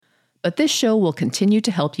But this show will continue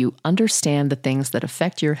to help you understand the things that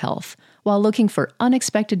affect your health while looking for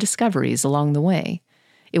unexpected discoveries along the way.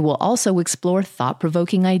 It will also explore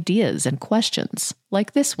thought-provoking ideas and questions,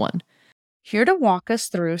 like this one. Here to walk us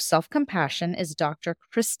through self-compassion is Dr.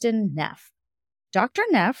 Kristin Neff. Dr.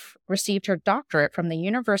 Neff received her doctorate from the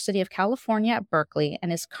University of California at Berkeley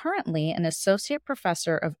and is currently an associate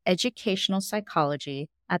professor of educational psychology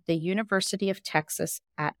at the University of Texas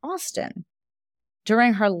at Austin.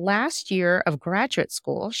 During her last year of graduate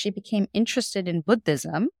school, she became interested in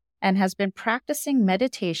Buddhism and has been practicing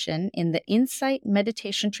meditation in the Insight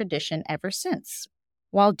meditation tradition ever since.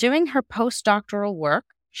 While doing her postdoctoral work,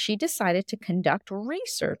 she decided to conduct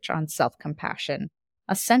research on self-compassion,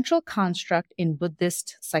 a central construct in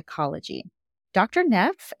Buddhist psychology. Dr.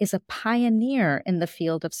 Neff is a pioneer in the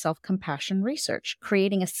field of self-compassion research,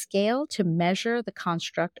 creating a scale to measure the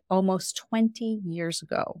construct almost 20 years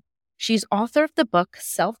ago. She's author of the book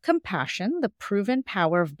Self-Compassion, The Proven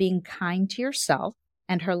Power of Being Kind to Yourself,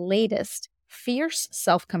 and her latest, Fierce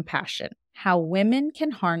Self-Compassion, How Women Can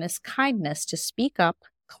Harness Kindness to Speak Up,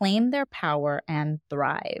 Claim Their Power, and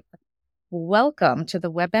Thrive. Welcome to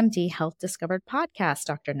the WebMD Health Discovered podcast,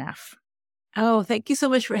 Dr. Neff. Oh, thank you so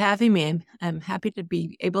much for having me. I'm happy to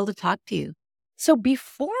be able to talk to you. So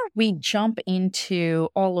before we jump into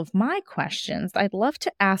all of my questions, I'd love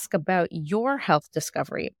to ask about your health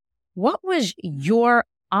discovery. What was your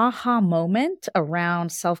aha moment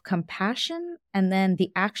around self-compassion and then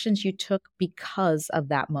the actions you took because of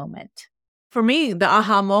that moment? For me, the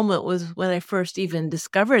aha moment was when I first even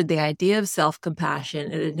discovered the idea of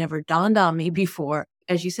self-compassion. It had never dawned on me before.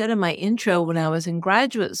 As you said in my intro, when I was in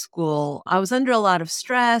graduate school, I was under a lot of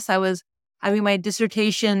stress. I was having my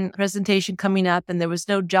dissertation presentation coming up and there was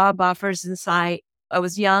no job offers in sight. I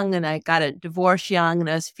was young and I got a divorce young and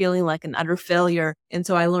I was feeling like an utter failure. And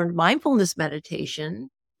so I learned mindfulness meditation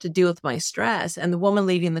to deal with my stress. And the woman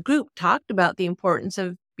leading the group talked about the importance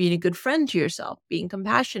of being a good friend to yourself, being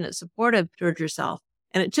compassionate, supportive towards yourself.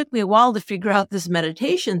 And it took me a while to figure out this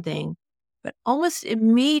meditation thing. But almost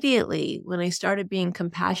immediately when I started being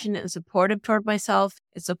compassionate and supportive toward myself,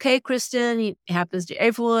 it's okay, Kristin, it happens to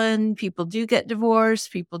everyone. People do get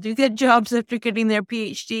divorced. People do get jobs after getting their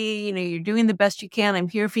PhD. You're doing the best you can. I'm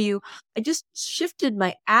here for you. I just shifted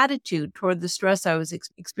my attitude toward the stress I was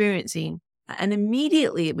experiencing. And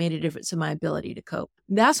immediately it made a difference in my ability to cope.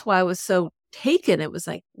 That's why I was so taken. It was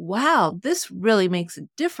like, wow, this really makes a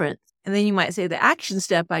difference. And then you might say the action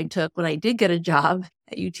step I took when I did get a job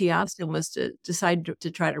at UT Austin was to decide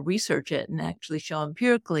to try to research it and actually show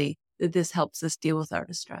empirically that this helps us deal with our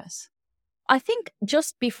distress. I think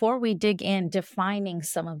just before we dig in, defining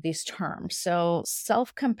some of these terms. So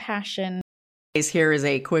self-compassion. Here is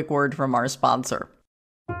a quick word from our sponsor.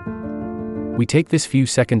 We take this few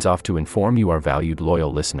seconds off to inform you, our valued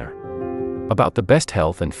loyal listener, about the best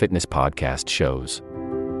health and fitness podcast shows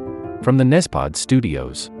from the Nezpod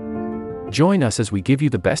studios. Join us as we give you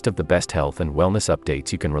the best of the best health and wellness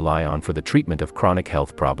updates you can rely on for the treatment of chronic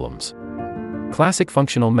health problems. Classic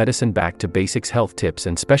functional medicine back to basics health tips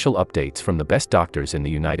and special updates from the best doctors in the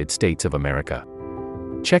United States of America.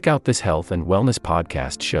 Check out this health and wellness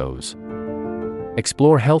podcast shows.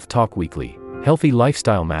 Explore Health Talk Weekly, Healthy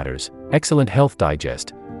Lifestyle Matters, Excellent Health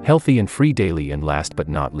Digest, Healthy and Free Daily, and last but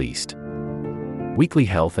not least, Weekly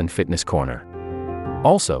Health and Fitness Corner.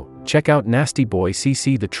 Also, check out Nasty Boy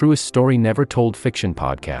CC, the truest story never told fiction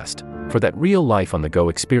podcast, for that real life on the go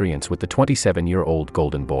experience with the 27-year-old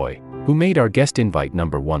golden boy, who made our guest invite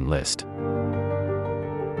 #1 list.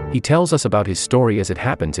 He tells us about his story as it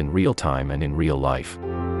happens in real time and in real life.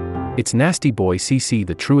 It's Nasty Boy CC,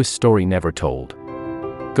 the truest story never told.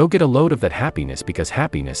 Go get a load of that happiness, because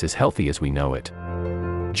happiness is healthy as we know it.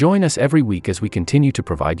 Join us every week as we continue to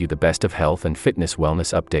provide you the best of health and fitness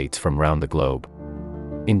wellness updates from around the globe.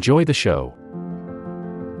 Enjoy the show.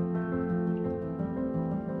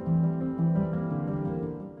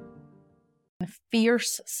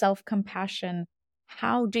 Fierce self-compassion.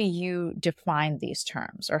 How do you define these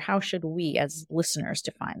terms, or how should we as listeners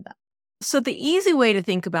define them? So the easy way to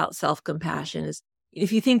think about self-compassion is,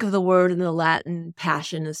 if you think of the word in the Latin,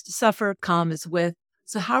 passion is to suffer, com is with.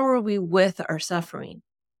 So how are we with our suffering?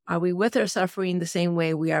 Are we with our suffering the same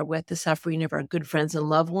way we are with the suffering of our good friends and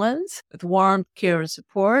loved ones, with warmth, care, and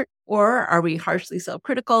support? Or are we harshly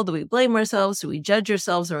self-critical? Do we blame ourselves? Do we judge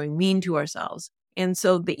ourselves? Are we mean to ourselves? And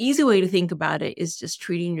so the easy way to think about it is just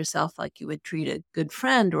treating yourself like you would treat a good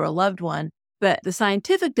friend or a loved one. But the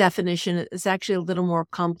scientific definition is actually a little more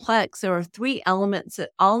complex. There are 3 elements that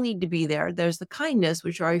all need to be there. There's the kindness,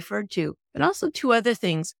 which I referred to, but also 2 other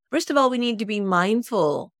things. First of all, we need to be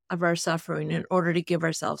mindful of our suffering in order to give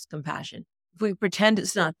ourselves compassion. If we pretend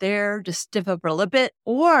it's not there, just stiff up our lip it,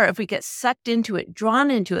 or if we get sucked into it,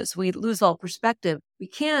 drawn into it, so we lose all perspective, we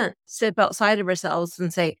can't step outside of ourselves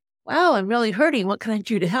and say, wow, I'm really hurting. What can I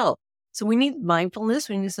do to help? So we need mindfulness.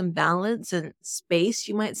 We need some balance and space,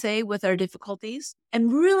 you might say, with our difficulties.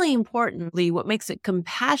 And really importantly, what makes it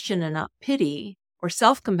compassion and not pity, or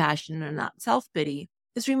self-compassion and not self-pity,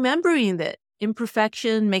 is remembering that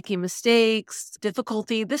imperfection, making mistakes,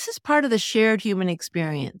 difficulty, this is part of the shared human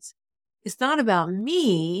experience. It's not about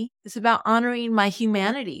me. It's about honoring my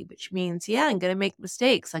humanity, which means, yeah, I'm going to make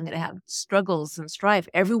mistakes. I'm going to have struggles and strife.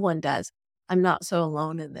 Everyone does. I'm not so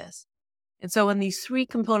alone in this. And so when these three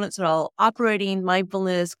components are all operating,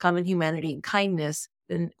 mindfulness, common humanity, and kindness,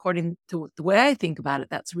 then according to the way I think about it,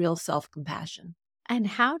 that's real self-compassion. And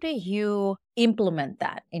how do you implement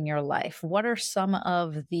that in your life? What are some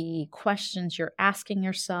of the questions you're asking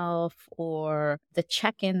yourself or the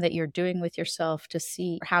check-in that you're doing with yourself to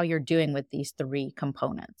see how you're doing with these three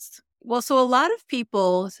components? Well, so a lot of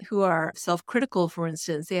people who are self-critical, for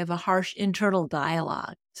instance, they have a harsh internal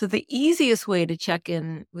dialogue. So the easiest way to check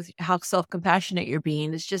in with how self-compassionate you're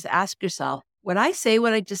being is just ask yourself, would I say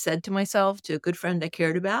what I just said to myself to a good friend I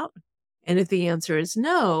cared about? And if the answer is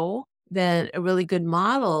no, then a really good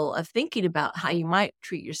model of thinking about how you might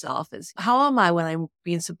treat yourself is, how am I when I'm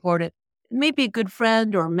being supported? Maybe a good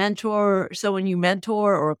friend or a mentor, or someone you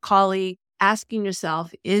mentor or a colleague. Asking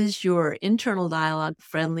yourself, is your internal dialogue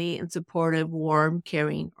friendly and supportive, warm,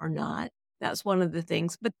 caring, or not? That's one of the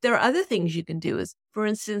things. But there are other things you can do is, for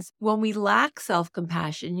instance, when we lack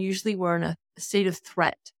self-compassion, usually we're in a state of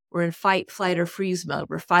threat. We're in fight, flight, or freeze mode.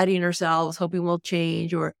 We're fighting ourselves, hoping we'll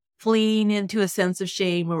change, or fleeing into a sense of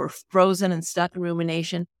shame, or we're frozen and stuck in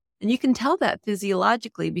rumination. And you can tell that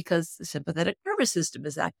physiologically because the sympathetic nervous system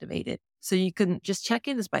is activated. So you can just check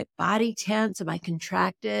in, is my body tense? Am I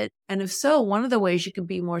contracted? And if so, one of the ways you can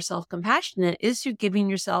be more self-compassionate is through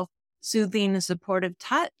giving yourself soothing and supportive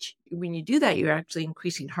touch. When you do that, you're actually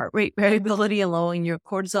increasing heart rate variability and lowering your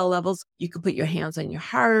cortisol levels. You can put your hands on your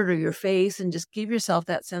heart or your face and just give yourself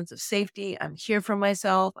that sense of safety. I'm here for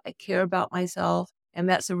myself. I care about myself. And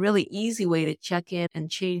that's a really easy way to check in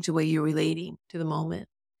and change the way you're relating to the moment.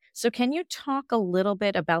 So can you talk a little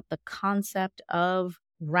bit about the concept of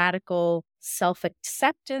radical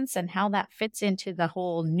self-acceptance and how that fits into the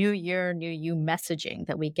whole New Year, New You messaging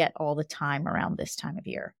that we get all the time around this time of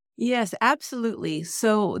year? Yes, absolutely.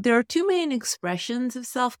 So there are two main expressions of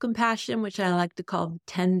self-compassion, which I like to call the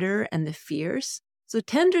tender and the fierce. So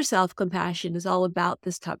tender self-compassion is all about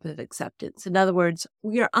this type of acceptance. In other words,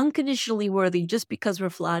 we are unconditionally worthy just because we're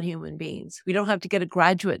flawed human beings. We don't have to get a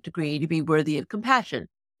graduate degree to be worthy of compassion.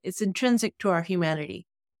 It's intrinsic to our humanity.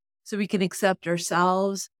 So we can accept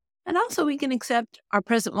ourselves, and also we can accept our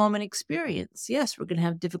present moment experience. Yes, we're going to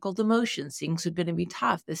have difficult emotions. Things are going to be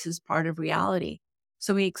tough. This is part of reality.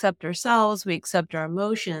 So we accept ourselves, we accept our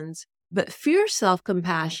emotions. But fierce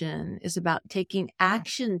self-compassion is about taking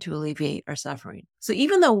action to alleviate our suffering. So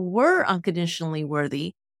even though we're unconditionally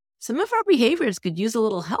worthy, some of our behaviors could use a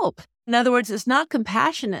little help. In other words, it's not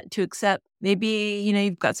compassionate to accept maybe,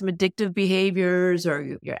 you've got some addictive behaviors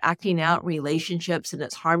or you're acting out in relationships and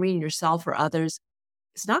it's harming yourself or others.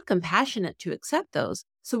 It's not compassionate to accept those.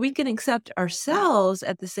 So we can accept ourselves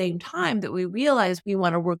at the same time that we realize we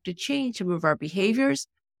want to work to change some of our behaviors.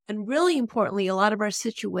 And really importantly, a lot of our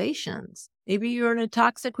situations. Maybe you're in a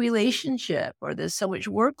toxic relationship or there's so much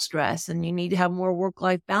work stress and you need to have more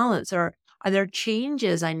work-life balance, or are there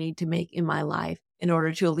changes I need to make in my life in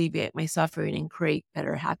order to alleviate my suffering and create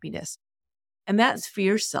better happiness? And that's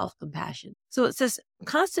fierce self-compassion. So it's this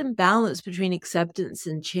constant balance between acceptance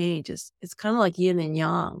and change. It's kind of like yin and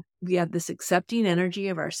yang. We have this accepting energy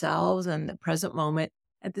of ourselves and the present moment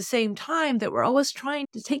at the same time that we're always trying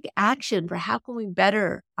to take action for how can we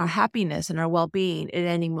better our happiness and our well-being at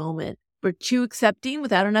any moment. If we're too accepting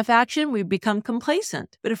without enough action, we become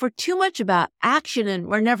complacent. But if we're too much about action and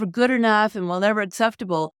we're never good enough and we're never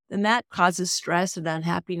acceptable, then that causes stress and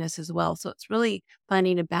unhappiness as well. So it's really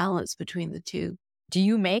finding a balance between the two. Do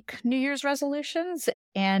you make New Year's resolutions?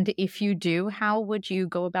 And if you do, how would you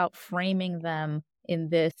go about framing them in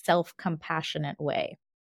this self-compassionate way?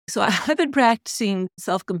 So I've been practicing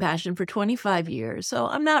self-compassion for 25 years. So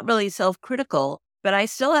I'm not really self-critical, but I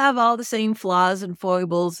still have all the same flaws and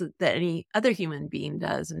foibles that any other human being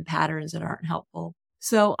does and patterns that aren't helpful.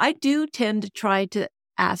 So I do tend to try to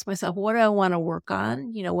ask myself, what do I want to work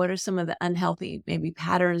on? What are some of the unhealthy maybe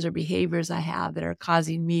patterns or behaviors I have that are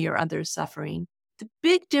causing me or others suffering? The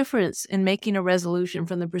big difference in making a resolution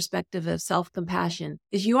from the perspective of self-compassion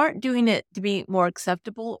is you aren't doing it to be more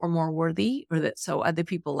acceptable or more worthy or that so other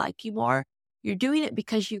people like you more. You're doing it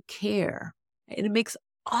because you care. And it makes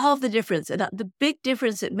all the difference. And the big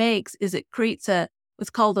difference it makes is it creates what's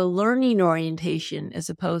called a learning orientation as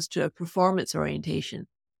opposed to a performance orientation.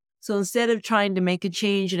 So instead of trying to make a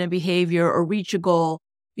change in a behavior or reach a goal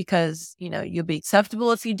because, you'll be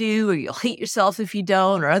acceptable if you do, or you'll hate yourself if you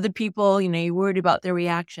don't, or other people, you're worried about their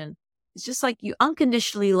reaction. It's just like you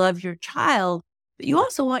unconditionally love your child, but you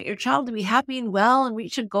also want your child to be happy and well and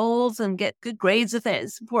reach their goals and get good grades if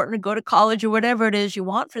it's important to go to college or whatever it is you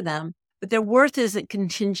want for them. But their worth isn't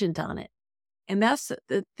contingent on it. And that's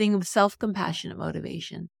the thing of self-compassionate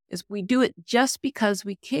motivation, is we do it just because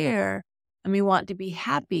we care and we want to be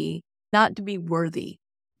happy, not to be worthy.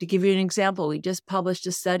 To give you an example, we just published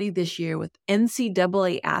a study this year with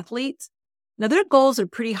NCAA athletes. Now, their goals are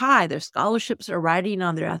pretty high. Their scholarships are riding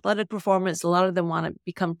on their athletic performance. A lot of them want to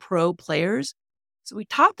become pro players. So we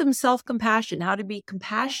taught them self-compassion, how to be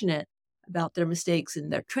compassionate about their mistakes in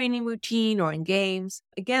their training routine or in games.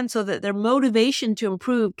 Again, so that their motivation to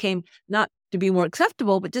improve came not to be more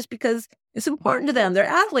acceptable, but just because it's important to them. They're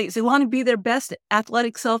athletes. They want to be their best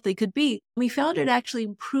athletic self they could be. We found it actually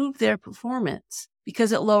improved their performance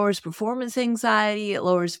because it lowers performance anxiety, it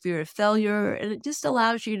lowers fear of failure, and it just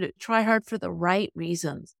allows you to try hard for the right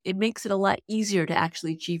reasons. It makes it a lot easier to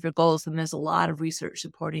actually achieve your goals, and there's a lot of research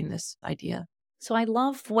supporting this idea. So I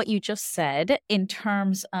love what you just said in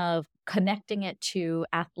terms of connecting it to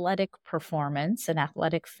athletic performance and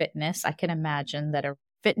athletic fitness. I can imagine that a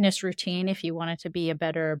fitness routine, if you wanted to be a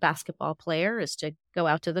better basketball player, is to go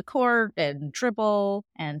out to the court and dribble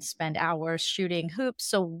and spend hours shooting hoops.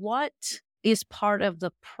 So what is part of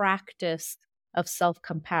the practice of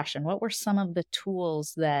self-compassion? What were some of the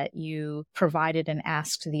tools that you provided and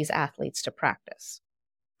asked these athletes to practice?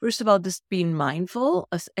 First of all, just being mindful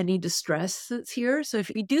of any distress that's here. So if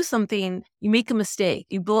you do something, you make a mistake,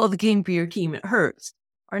 you blow the game for your team, it hurts.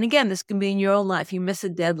 And again, this can be in your own life. You miss a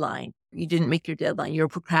deadline. You didn't make your deadline. You're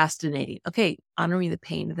procrastinating. Okay, honoring the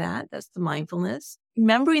pain of that. That's the mindfulness.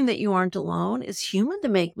 Remembering that you aren't alone. It's human to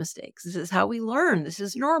make mistakes. This is how we learn. This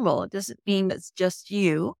is normal. It doesn't mean it's just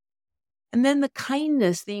you. And then the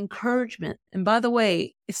kindness, the encouragement. And by the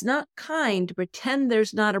way, it's not kind to pretend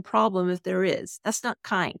there's not a problem if there is. That's not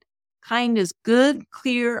kind. Kind is good,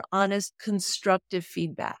 clear, honest, constructive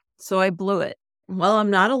feedback. So I blew it. Well, I'm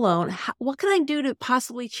not alone. What can I do to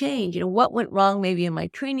possibly change? What went wrong maybe in my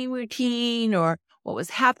training routine, or what was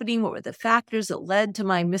happening? What were the factors that led to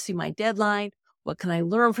my missing my deadline? What can I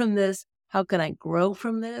learn from this? How can I grow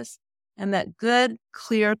from this? And that good,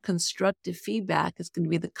 clear, constructive feedback is going to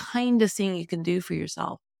be the kindest thing you can do for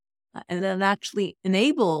yourself. And then actually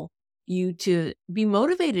enable you to be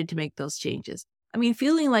motivated to make those changes. I mean,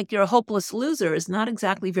 feeling like you're a hopeless loser is not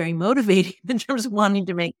exactly very motivating in terms of wanting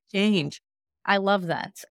to make change. I love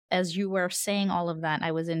that. As you were saying all of that,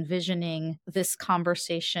 I was envisioning this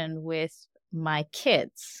conversation with my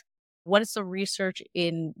kids. What is the research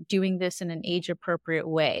in doing this in an age-appropriate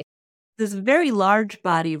way? There's a very large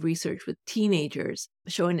body of research with teenagers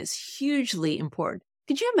showing it's hugely important.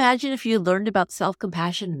 Could you imagine if you had learned about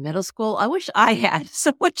self-compassion in middle school? I wish I had.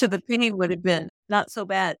 So much of the pain would have been not so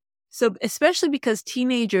bad. So especially because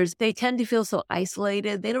teenagers, they tend to feel so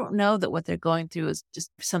isolated. They don't know that what they're going through is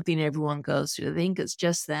just something everyone goes through. They think it's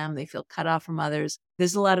just them. They feel cut off from others.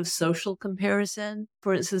 There's a lot of social comparison.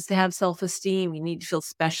 For instance, to have self-esteem, you need to feel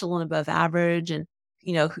special and above average. And,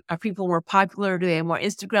 are people more popular? Do they have more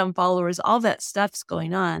Instagram followers? All that stuff's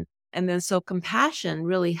going on. And then so compassion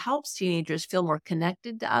really helps teenagers feel more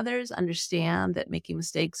connected to others, understand that making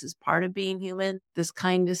mistakes is part of being human. This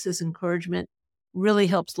kindness, this encouragement really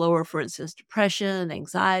helps lower, for instance, depression,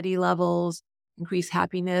 anxiety levels, increase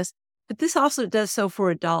happiness. But this also does so for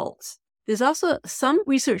adults. There's also some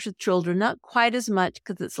research with children, not quite as much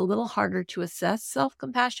because it's a little harder to assess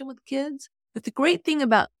self-compassion with kids. But the great thing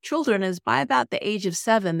about children is by about the age of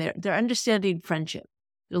 7, they're understanding friendship.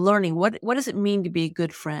 They're learning what does it mean to be a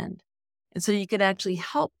good friend. And so you can actually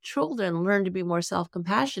help children learn to be more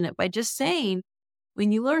self-compassionate by just saying,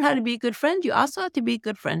 when you learn how to be a good friend, you also have to be a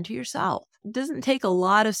good friend to yourself. It doesn't take a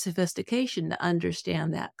lot of sophistication to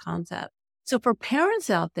understand that concept. So for parents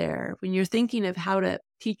out there, when you're thinking of how to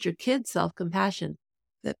teach your kids self-compassion,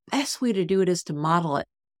 the best way to do it is to model it.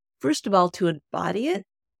 First of all, to embody it.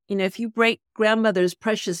 If you break grandmother's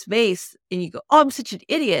precious vase and you go, oh, I'm such an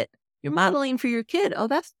idiot, you're modeling for your kid. Oh,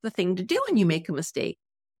 that's the thing to do when you make a mistake.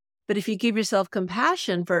 But if you give yourself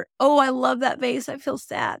compassion for, oh, I love that vase, I feel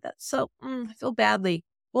sad. That's so, I feel badly.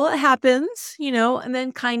 Well, it happens, and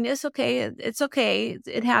then kindness. Okay, it's okay.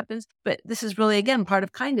 It happens. But this is really, again, part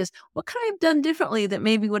of kindness. What could I have done differently that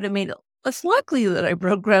maybe would have made it less likely that I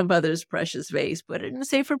broke grandmother's precious vase, put it in a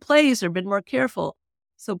safer place or been more careful?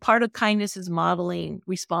 So part of kindness is modeling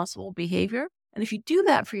responsible behavior. And if you do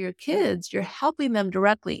that for your kids, you're helping them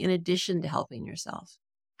directly in addition to helping yourself.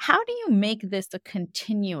 How do you make this a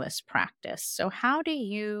continuous practice? So how do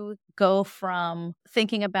you go from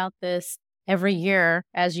thinking about this every year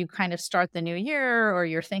as you kind of start the new year, or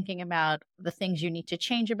you're thinking about the things you need to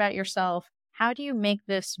change about yourself? How do you make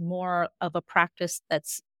this more of a practice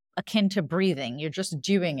that's akin to breathing? You're just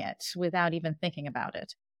doing it without even thinking about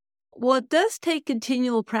it. Well, it does take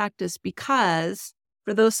continual practice because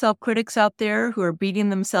for those self-critics out there who are beating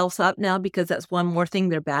themselves up now because that's one more thing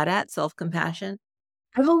they're bad at, self-compassion,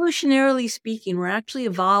 evolutionarily speaking, we're actually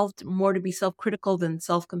evolved more to be self-critical than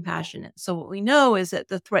self-compassionate. So what we know is that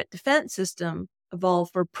the threat defense system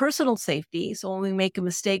evolved for personal safety. So when we make a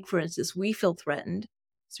mistake, for instance, we feel threatened.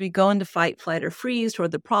 So we go into fight, flight, or freeze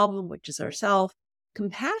toward the problem, which is ourself.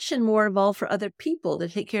 Compassion more evolved for other people to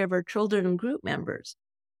take care of our children and group members.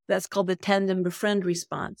 That's called the tend and befriend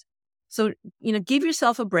response. So, give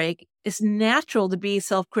yourself a break. It's natural to be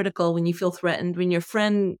self-critical when you feel threatened. When your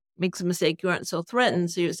friend makes a mistake, you aren't so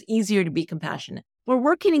threatened, so it's easier to be compassionate. We're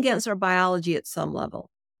working against our biology at some level.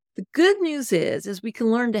 The good news is we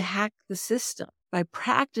can learn to hack the system by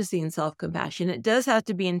practicing self-compassion. It does have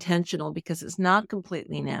to be intentional because it's not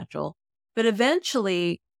completely natural. But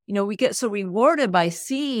eventually, we get so rewarded by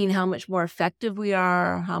seeing how much more effective we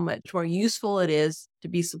are, how much more useful it is to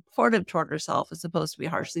be supportive toward ourselves as opposed to be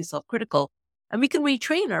harshly self-critical. And we can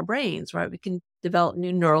retrain our brains, right? We can develop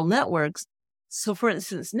new neural networks. So for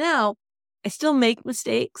instance, now I still make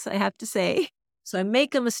mistakes, I have to say. So I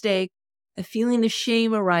make a mistake, a feeling of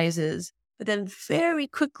shame arises, but then very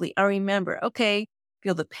quickly I remember, okay,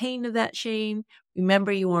 feel the pain of that shame.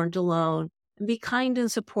 Remember you aren't alone. And be kind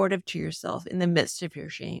and supportive to yourself in the midst of your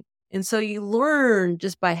shame. And so you learn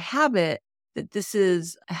just by habit that this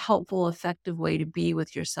is a helpful, effective way to be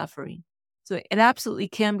with your suffering. So it absolutely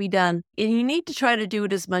can be done. And you need to try to do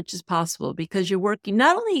it as much as possible because you're working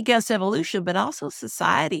not only against evolution, but also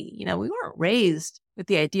society. We weren't raised with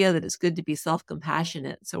the idea that it's good to be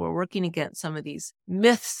self-compassionate. So we're working against some of these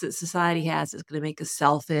myths that society has that's going to make us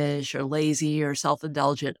selfish or lazy or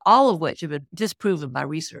self-indulgent, all of which have been disproven by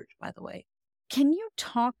research, by the way. Can you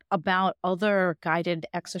talk about other guided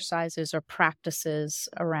exercises or practices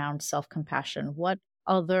around self-compassion? What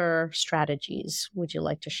other strategies would you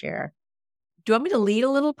like to share? Do you want me to lead a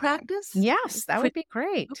little practice? Yes, that would be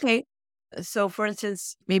great. Okay. So for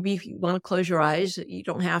instance, maybe if you want to close your eyes, you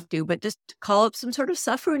don't have to, but just call up some sort of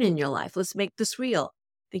suffering in your life. Let's make this real.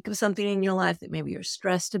 Think of something in your life that maybe you're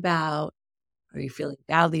stressed about, or you're feeling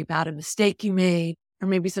badly about a mistake you made, or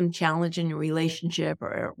maybe some challenge in your relationship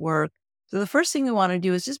or at work. So the first thing we want to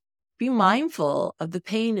do is just be mindful of the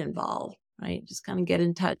pain involved, right? Just kind of get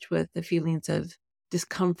in touch with the feelings of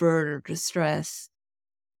discomfort or distress.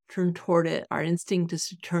 Turn toward it. Our instinct is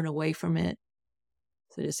to turn away from it.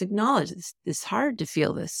 So just acknowledge it's hard to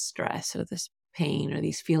feel this stress or this pain or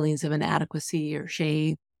these feelings of inadequacy or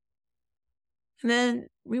shame. And then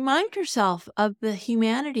remind yourself of the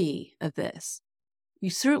humanity of this. You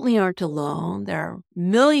certainly aren't alone. There are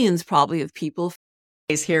millions probably of people.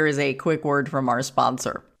 Here is a quick word from our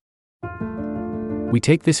sponsor. We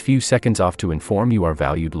take this few seconds off to inform you, our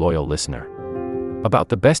valued loyal listener, about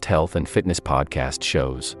the best health and fitness podcast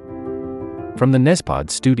shows from the Nespod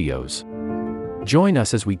studios. Join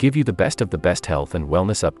us as we give you the best of the best health and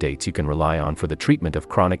wellness updates you can rely on for the treatment of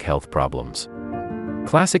chronic health problems.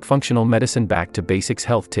 Classic functional medicine back to basics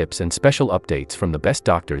health tips and special updates from the best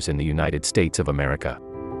doctors in the United States of America.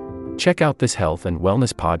 Check out this health and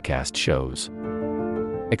wellness podcast shows.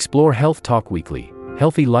 Explore Health Talk Weekly,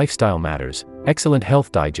 Healthy Lifestyle Matters, Excellent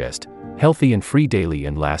Health Digest, Healthy and Free Daily,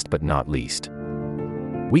 and last but not least,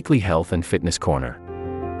 Weekly Health and Fitness Corner.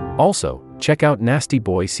 Also, check out Nasty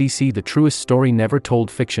Boy CC, the truest story never told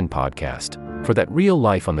fiction podcast, for that real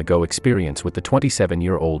life on the go experience with the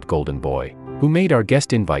 27-year-old golden boy, who made our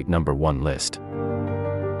guest invite #1 list.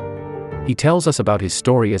 He tells us about his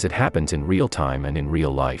story as it happens in real time and in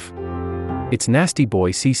real life. It's Nasty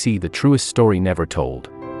Boy CC, the truest story never told.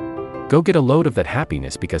 Go get a load of that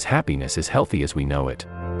happiness, because happiness is healthy as we know it.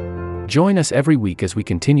 Join us every week as we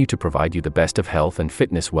continue to provide you the best of health and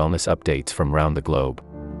fitness wellness updates from around the globe.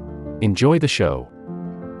 Enjoy the show.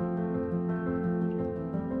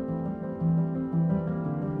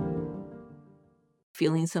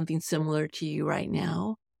 Feeling something similar to you right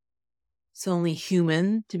now. It's only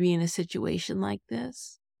human to be in a situation like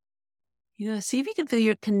this. See if you can feel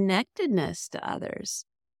your connectedness to others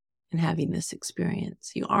in having this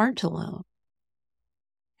experience. You aren't alone.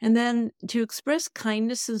 And then to express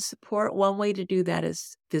kindness and support, one way to do that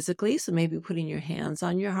is physically. So maybe putting your hands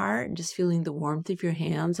on your heart and just feeling the warmth of your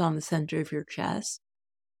hands on the center of your chest.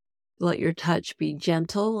 Let your touch be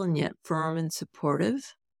gentle and yet firm and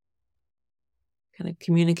supportive. Kind of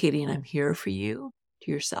communicating, I'm here for you,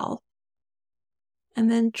 to yourself. And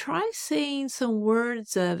then try saying some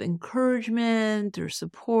words of encouragement or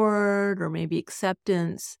support or maybe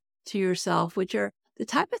acceptance to yourself, which are the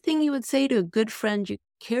type of thing you would say to a good friend you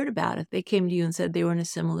cared about if they came to you and said they were in a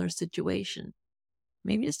similar situation.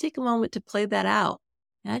 Maybe just take a moment to play that out.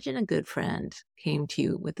 Imagine a good friend came to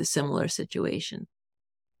you with a similar situation.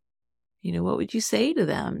 What would you say to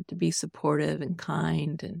them to be supportive and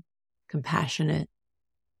kind and compassionate?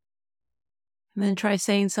 And then try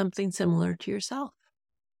saying something similar to yourself.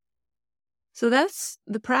 So that's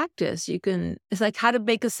the practice. It's like how to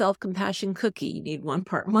bake a self-compassion cookie. You need 1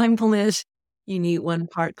 part mindfulness. You need 1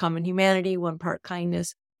 part common humanity, 1 part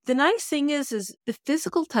kindness. The nice thing is the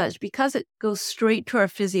physical touch, because it goes straight to our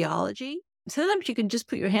physiology. Sometimes you can just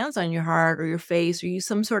put your hands on your heart or your face or use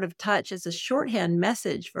some sort of touch as a shorthand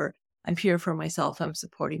message for, I'm here for myself, I'm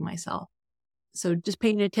supporting myself. So just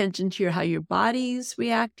paying attention to how your body's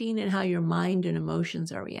reacting and how your mind and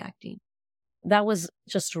emotions are reacting. That was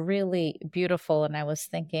just really beautiful. And I was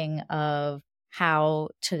thinking of how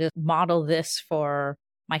to model this for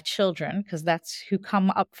my children, because that's who come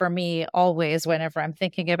up for me always whenever I'm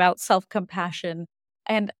thinking about self-compassion.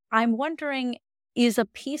 And I'm wondering, is a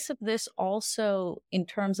piece of this also, in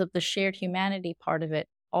terms of the shared humanity part of it,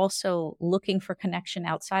 also looking for connection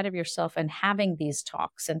outside of yourself and having these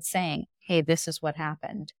talks and saying, hey, this is what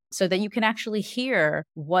happened, so that you can actually hear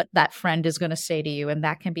what that friend is going to say to you, and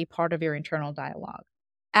that can be part of your internal dialogue?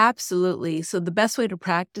 Absolutely. So the best way to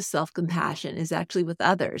practice self-compassion is actually with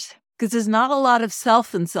others, because there's not a lot of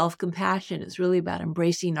self and self-compassion. It's really about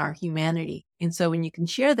embracing our humanity. And so when you can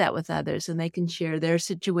share that with others and they can share their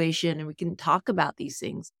situation and we can talk about these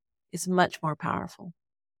things, it's much more powerful.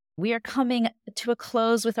 We are coming to a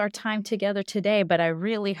close with our time together today, but I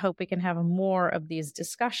really hope we can have more of these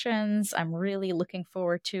discussions. I'm really looking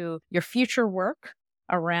forward to your future work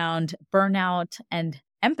around burnout and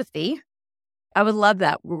empathy. I would love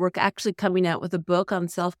that. We're actually coming out with a book on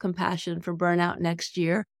self-compassion for burnout next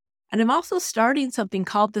year. And I'm also starting something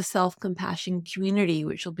called the Self-Compassion Community,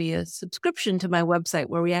 which will be a subscription to my website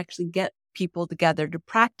where we actually get people together to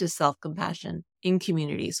practice self-compassion in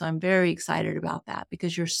community. So I'm very excited about that,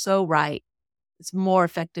 because you're so right. It's more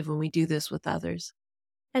effective when we do this with others.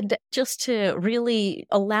 And just to really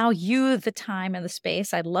allow you the time and the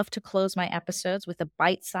space, I'd love to close my episodes with a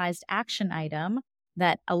bite-sized action item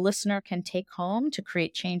that a listener can take home to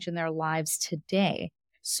create change in their lives today.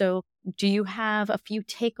 So do you have a few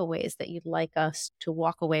takeaways that you'd like us to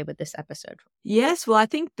walk away with this episode? Yes. Well, I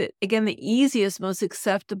think that, again, the easiest, most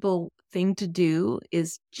acceptable thing to do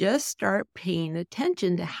is just start paying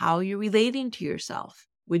attention to how you're relating to yourself.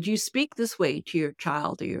 Would you speak this way to your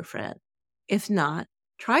child or your friend? If not,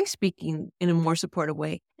 try speaking in a more supportive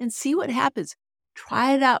way and see what happens.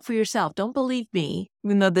 Try it out for yourself. Don't believe me,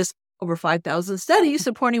 even though there's over 5,000 studies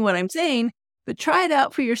supporting what I'm saying, but try it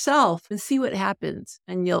out for yourself and see what happens,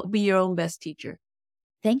 and you'll be your own best teacher.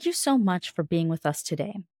 Thank you so much for being with us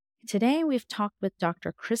today. Today, we've talked with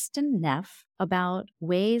Dr. Kristin Neff about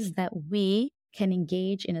ways that we can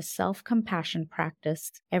engage in a self-compassion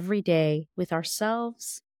practice every day with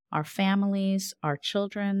ourselves, our families, our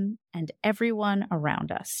children, and everyone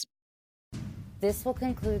around us. This will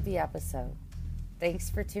conclude the episode.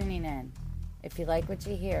 Thanks for tuning in. If you like what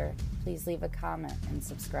you hear, please leave a comment and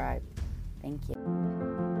subscribe. Thank you.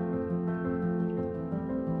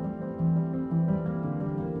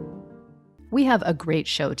 We have a great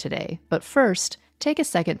show today, but first, take a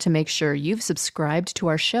second to make sure you've subscribed to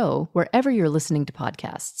our show wherever you're listening to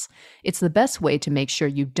podcasts. It's the best way to make sure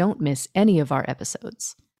you don't miss any of our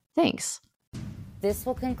episodes. Thanks. This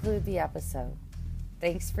will conclude the episode.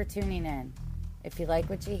 Thanks for tuning in. If you like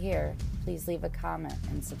what you hear, please leave a comment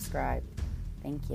and subscribe. Thank you.